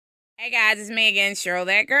Hey guys, it's me again, Cheryl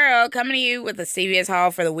That Girl, coming to you with a CVS haul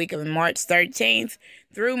for the week of March 13th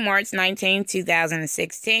through March 19th,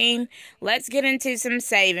 2016. Let's get into some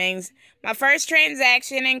savings. My first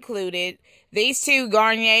transaction included these two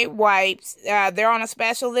Garnier wipes. They're on a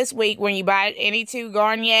special this week. When you buy any two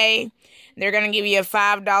Garnier, they're going to give you a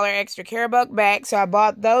 $5 extra care buck back. So I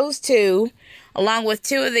bought those two, along with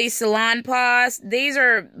two of these Salon Paws. These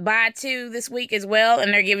are buy two this week as well,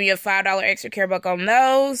 and they're giving you a $5 extra care buck on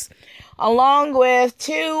those. Along with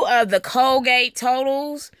two of the Colgate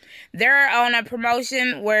Totals. They're on a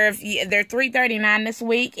promotion where they're $3.39 this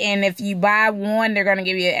week, and if you buy one, they're going to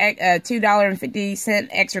give you a $2.50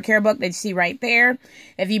 extra care buck that you see right there.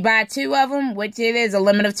 If you buy two of them, which it is a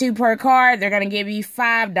limit of two per card, they're going to give you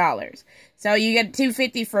 $5. So you get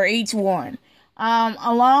 $2.50 for each one.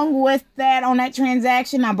 Along with that, on that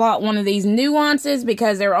transaction, I bought one of these Nuances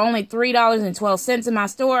because they were only $3.12 in my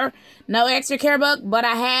store. No extra care buck, but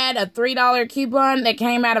I had a $3 coupon that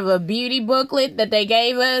came out of a beauty booklet that they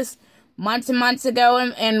gave us months and months ago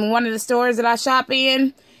in one of the stores that I shop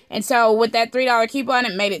in. And so with that $3 coupon,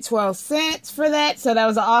 it made it 12 cents for that. So that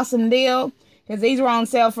was an awesome deal because these were on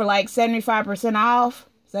sale for like 75% off.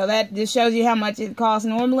 So that just shows you how much it costs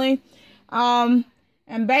normally.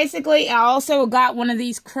 And basically, I also got one of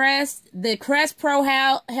these Crest. The Crest Pro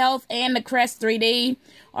Health and the Crest 3D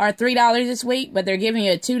are $3 this week, but they're giving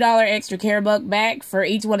you a $2 extra care buck back for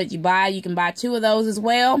each one that you buy. You can buy two of those as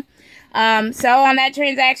well. So on that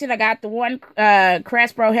transaction, I got the one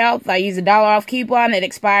Crest Pro Health. I used a $1 off coupon that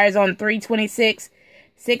expires on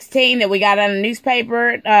 3/26/16 that we got on the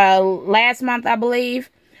newspaper last month, I believe.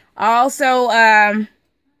 I also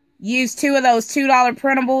used two of those $2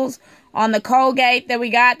 printables on the Colgate that we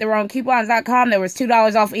got. They were on coupons.com. There was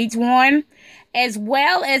 $2 off each one. As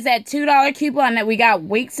well as that $2 coupon that we got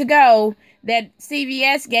weeks ago that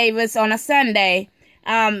CVS gave us on a Sunday.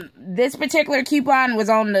 This particular coupon was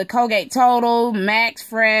on the Colgate Total, Max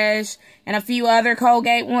Fresh, and a few other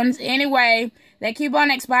Colgate ones. Anyway, that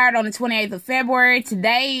coupon expired on the 28th of February.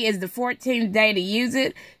 Today is the 14th day to use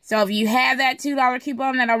it. So if you have that $2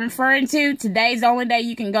 coupon that I'm referring to, today's the only day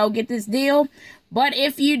you can go get this deal. But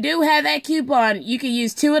if you do have that coupon, you can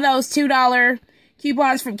use two of those $2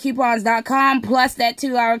 coupons from coupons.com plus that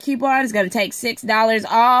 $2 coupon. It's going to take $6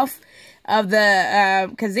 off of the,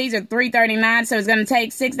 because these are $3.39, so it's going to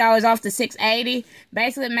take $6 off to $6.80,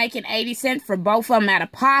 basically making 80 cents for both of them out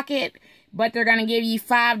of pocket. But they're going to give you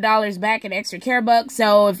 $5 back in extra care bucks.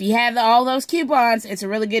 So if you have all those coupons, it's a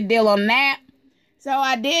really good deal on that. So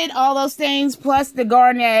I did all those things plus the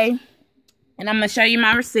Garnier, and I'm going to show you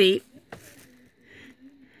my receipt.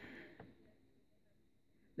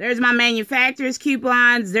 There's my manufacturer's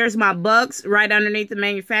coupons. There's my bucks right underneath the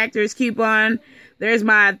manufacturer's coupon. There's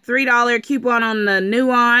my $3 coupon on the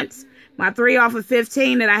Nuance. My 3 off of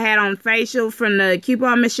 15 that I had on facial from the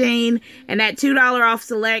coupon machine. And that $2 off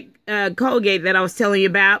select Colgate that I was telling you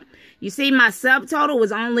about. You see my subtotal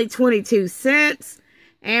was only 22 cents.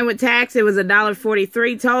 And with tax it was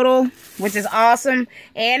 $1.43 total, which is awesome.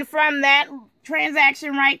 And from that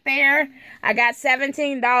transaction right there, I got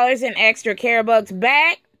 $17 in extra care bucks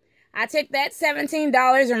back. I took that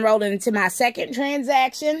 $17 and rolled it into my second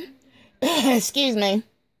transaction. Excuse me.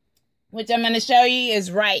 Which I'm going to show you is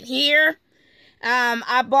right here.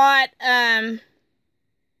 I bought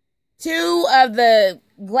two of the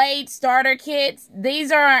Glade starter kits. These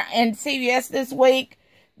are in CVS this week.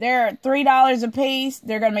 They're $3 a piece.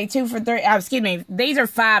 They're going to be 2 for $3. Excuse me. These are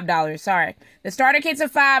 $5. Sorry. The starter kits are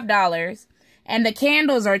 $5. And the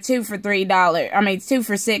candles are 2 for $3. I mean, 2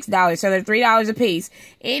 for $6. So they're $3 a piece.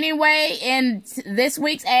 Anyway, in this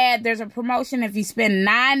week's ad, there's a promotion. If you spend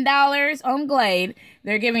 $9 on Glade,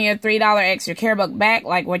 they're giving you a $3 extra care buck back,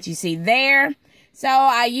 like what you see there. So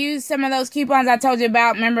I used some of those coupons I told you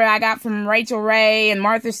about. Remember, I got from Rachel Ray and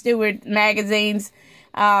Martha Stewart magazines.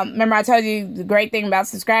 Remember, I told you the great thing about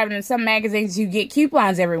subscribing to some magazines, you get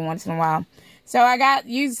coupons every once in a while. So I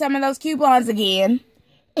used some of those coupons again.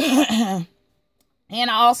 And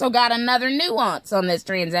I also got another Nuance on this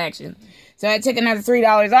transaction. So I took another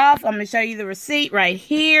 $3 off. I'm going to show you the receipt right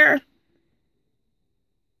here.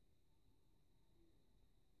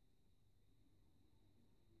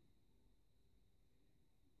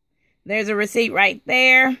 There's a receipt right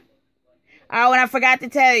there. Oh, and I forgot to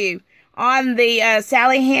tell you. On the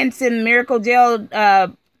Sally Hansen Miracle Gel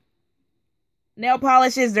nail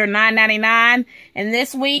polishes, they're $9.99. And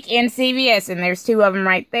this week in CVS, and there's two of them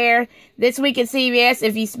right there. This week at CVS,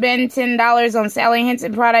 if you spend $10 on Sally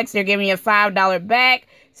Hansen products, they're giving you a $5 back.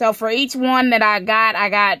 So for each one that I got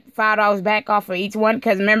 $5 back off for each one.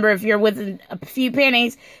 Because remember, if you're within a few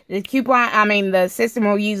pennies, the system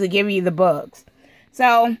will usually give you the bucks.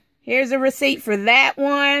 So Here's a receipt for that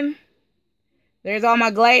one. There's all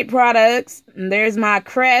my Glade products. And there's my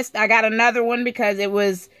Crest. I got another one because it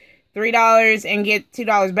was $3 and get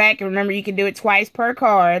 $2 back. And remember, you can do it twice per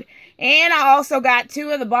card. And I also got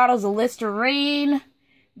 2 of the bottles of Listerine.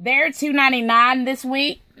 They're $2.99 this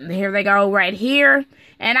week. Here they go right here.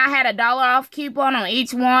 And I had a $1 off coupon on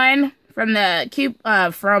each one from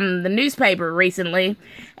the newspaper recently.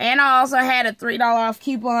 And I also had a $3 off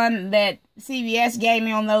coupon that CVS gave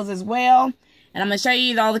me on those as well. And I'm going to show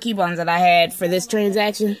you all the coupons that I had for this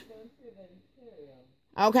transaction.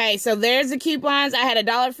 Okay, so there's the coupons. I had a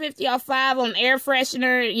 $1.50 off 5 on air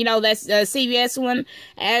freshener. You know, that's a CVS one.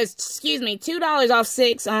 $2 off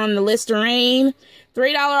 6 on the Listerine.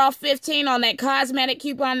 $3 off 15 on that cosmetic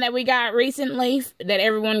coupon that we got recently, that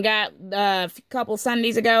everyone got a couple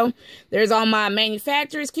Sundays ago. There's all my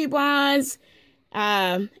manufacturer's coupons.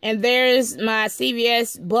 And there's my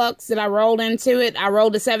CVS bucks that I rolled into it. I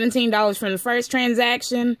rolled to $17 from the first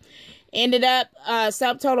transaction. Ended up,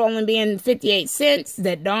 subtotal only being 58 cents.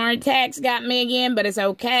 That darn tax got me again, but it's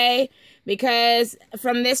okay. Because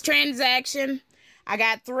from this transaction, I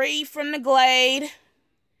got 3 from the Glade,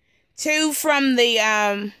 2 from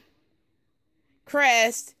the,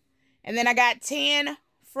 Crest, and then I got 10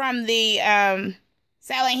 from the,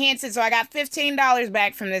 Sally Hansen. So I got $15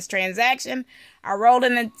 back from this transaction. I rolled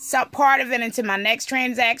in some part of it into my next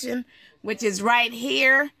transaction, which is right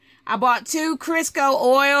here. I bought 2 Crisco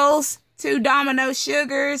oils, 2 Domino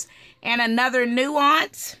sugars, and another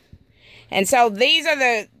Nuance. And so these are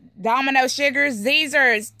the Domino sugars. These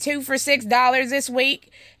are 2 for $6 this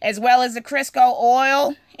week, as well as the Crisco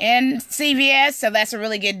oil in CVS. So that's a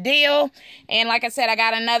really good deal. And like I said, I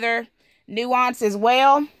got another Nuance as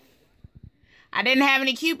well. I didn't have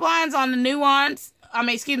any coupons on the Nuance. on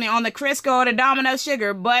the Crisco or the Domino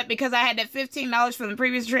sugar, but because I had that $15 from the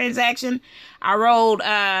previous transaction, I rolled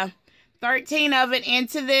 13 of it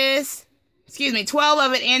into this. 12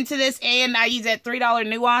 of it into this, and I used that $3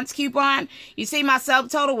 Nuance coupon. You see, my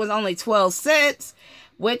subtotal was only 12 cents.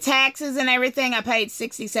 With taxes and everything, I paid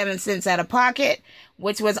 67 cents out of pocket,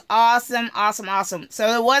 which was awesome, awesome, awesome. So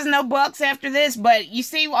there was no bucks after this, but you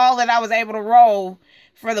see all that I was able to roll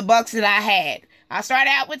for the bucks that I had. I started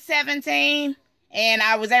out with 17, and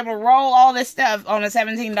I was able to roll all this stuff on the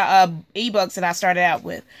 17 e-bucks that I started out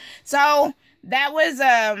with. So that was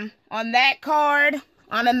on that card.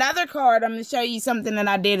 On another card, I'm going to show you something that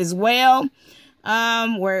I did as well.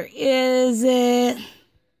 Where is it?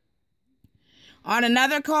 On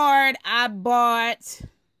another card, I bought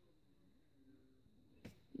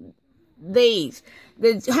these.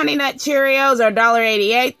 The Honey Nut Cheerios are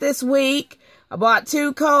 $1.88 this week. I bought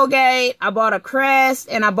 2 Colgate. I bought a Crest.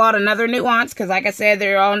 And I bought another Nuance because, like I said,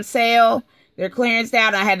 they're on sale. They're clearance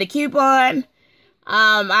out. I had the coupon.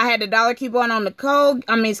 I had the $1 coupon on the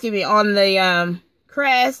on the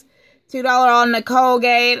Crest, $2 on the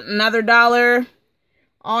Colgate, another $1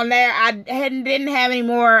 on there. I didn't have any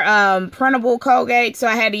more printable Colgate, so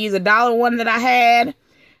I had to use a $1 one that I had.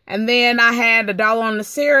 And then I had a $1 on the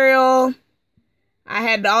cereal. I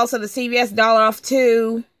had also the CVS $1 off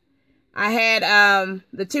 2. I had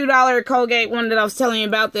the $2 Colgate one that I was telling you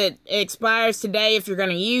about that expires today if you're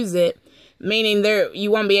going to use it. Meaning you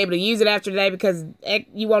won't be able to use it after today because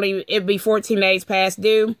it'll be 14 days past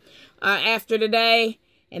due. After today,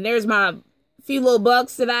 and there's my few little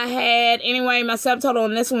bucks that I had. Anyway, my subtotal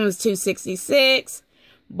on this one was $2.66,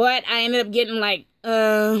 but I ended up getting like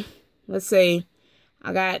let's see,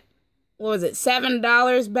 I got, what was it,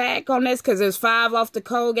 $7 back on this because it was 5 off the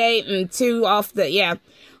Colgate and 2 off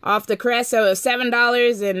the Crest, so it was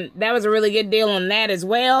 $7, and that was a really good deal on that as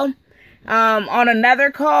well. On another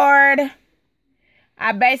card,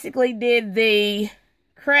 I basically did the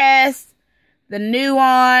Crest, the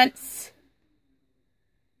Nuance,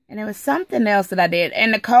 and there was something else that I did.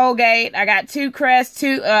 And the Colgate, I got 2 Crest,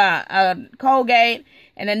 2 Colgate,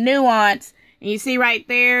 and a Nuance. And you see right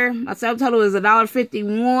there, my subtotal was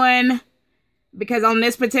 $1.51. Because on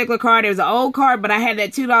this particular card, it was an old card, but I had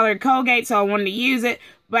that $2 Colgate, so I wanted to use it.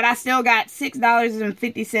 But I still got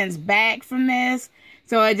 $6.50 back from this.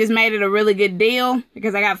 So it just made it a really good deal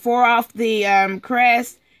because I got 4 off the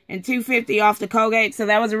Crest and $2.50 off the Colgate. So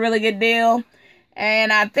that was a really good deal.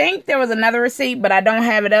 And I think there was another receipt, but I don't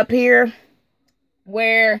have it up here,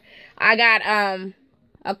 where I got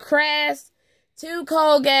a Crest, 2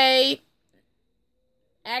 Colgate.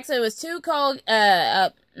 Actually, it was 2 Colgate.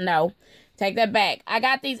 No, take that back. I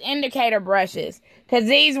got these indicator brushes because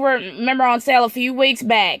these were, remember, on sale a few weeks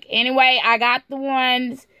back. Anyway, I got the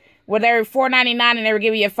ones where they were $4.99 and they were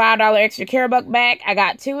giving you a $5 extra care buck back. I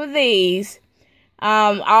got 2 of these.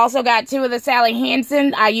 I also got 2 of the Sally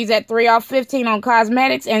Hansen. I use that 3 off 15 on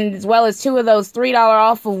cosmetics, and as well as 2 of those $3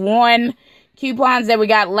 off of 1 coupons that we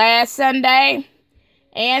got last Sunday.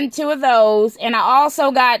 And 2 of those. And I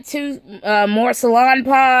also got 2 more Salon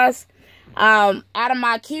Paws. Out of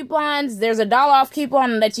my coupons, there's a $1 off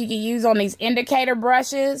coupon that you can use on these indicator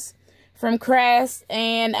brushes from Crest,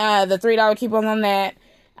 and the $3 coupon on that.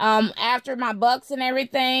 After my bucks and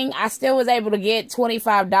everything, I still was able to get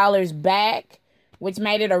 $25 back, which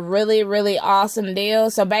made it a really, really awesome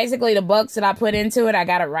deal. So basically, the bucks that I put into it, I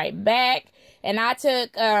got it right back. And I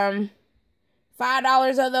took $5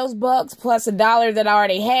 of those bucks plus $1 that I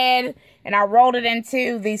already had, and I rolled it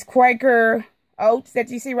into these Quaker oats that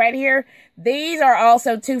you see right here. These are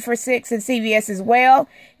also 2 for $6 at CVS as well.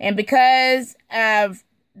 And because of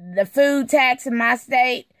the food tax in my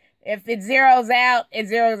state, if it zeroes out, it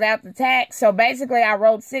zeroes out the tax. So basically, I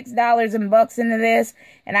rolled $6 in bucks into this,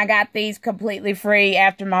 and I got these completely free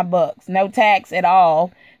after my bucks. No tax at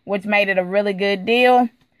all, which made it a really good deal.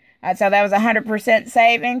 So that was 100%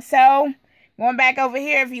 savings. So going back over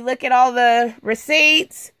here, if you look at all the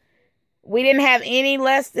receipts, we didn't have any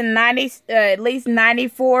less than at least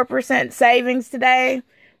 94% savings today,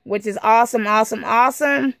 which is awesome, awesome,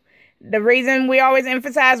 awesome. The reason we always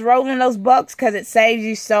emphasize rolling those bucks, because it saves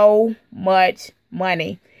you so much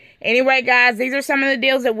money. Anyway, guys, these are some of the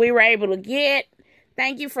deals that we were able to get.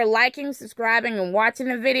 Thank you for liking, subscribing, and watching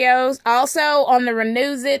the videos. Also, on the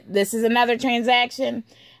Renews It, this is another transaction.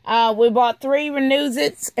 We bought 3 Renews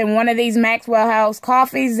It's and 1 of these Maxwell House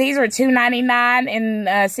coffees. These are $2.99 in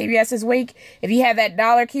CVS this week. If you have that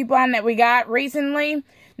 $1 coupon that we got recently,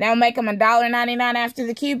 that'll make them $1.99 after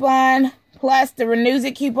the coupon. Plus the Renews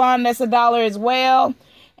It coupon, that's $1 as well.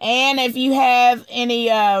 And if you have any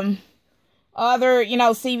other,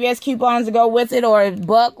 CVS coupons to go with it, or a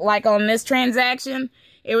buck like on this transaction,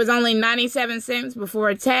 it was only 97 cents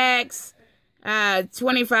before tax,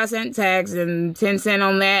 25-cent tax, and 10 cents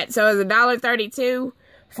on that. So it's $1.32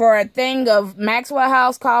 for a thing of Maxwell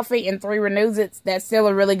House coffee and 3 Renews It. That's still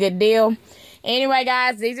a really good deal. Anyway,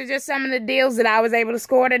 guys, these are just some of the deals that I was able to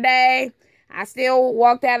score today. I still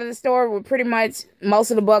walked out of the store with pretty much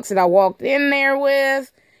most of the bucks that I walked in there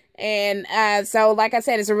with. And so, like I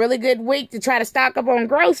said, it's a really good week to try to stock up on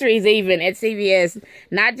groceries even at CVS.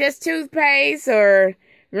 Not just toothpaste or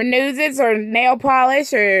Renews It or nail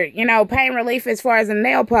polish or, pain relief as far as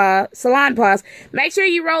the salon paws. Make sure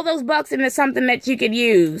you roll those bucks into something that you could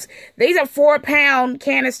use. These are 4-pound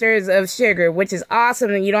canisters of sugar, which is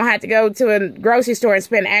awesome. And you don't have to go to a grocery store and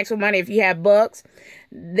spend actual money if you have bucks.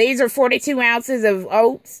 These are 42 ounces of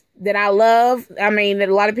oats that I love. I mean, that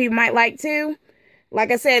a lot of people might like too.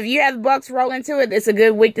 Like I said, if you have bucks roll into it, it's a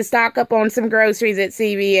good week to stock up on some groceries at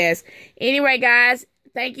CVS. Anyway, guys,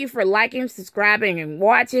 thank you for liking, subscribing, and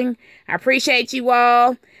watching. I appreciate you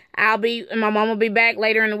all. My mom will be back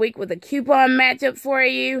later in the week with a coupon matchup for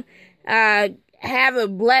you. Have a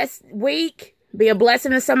blessed week. Be a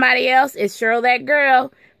blessing to somebody else. It's Cheryl, that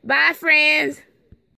girl. Bye, friends.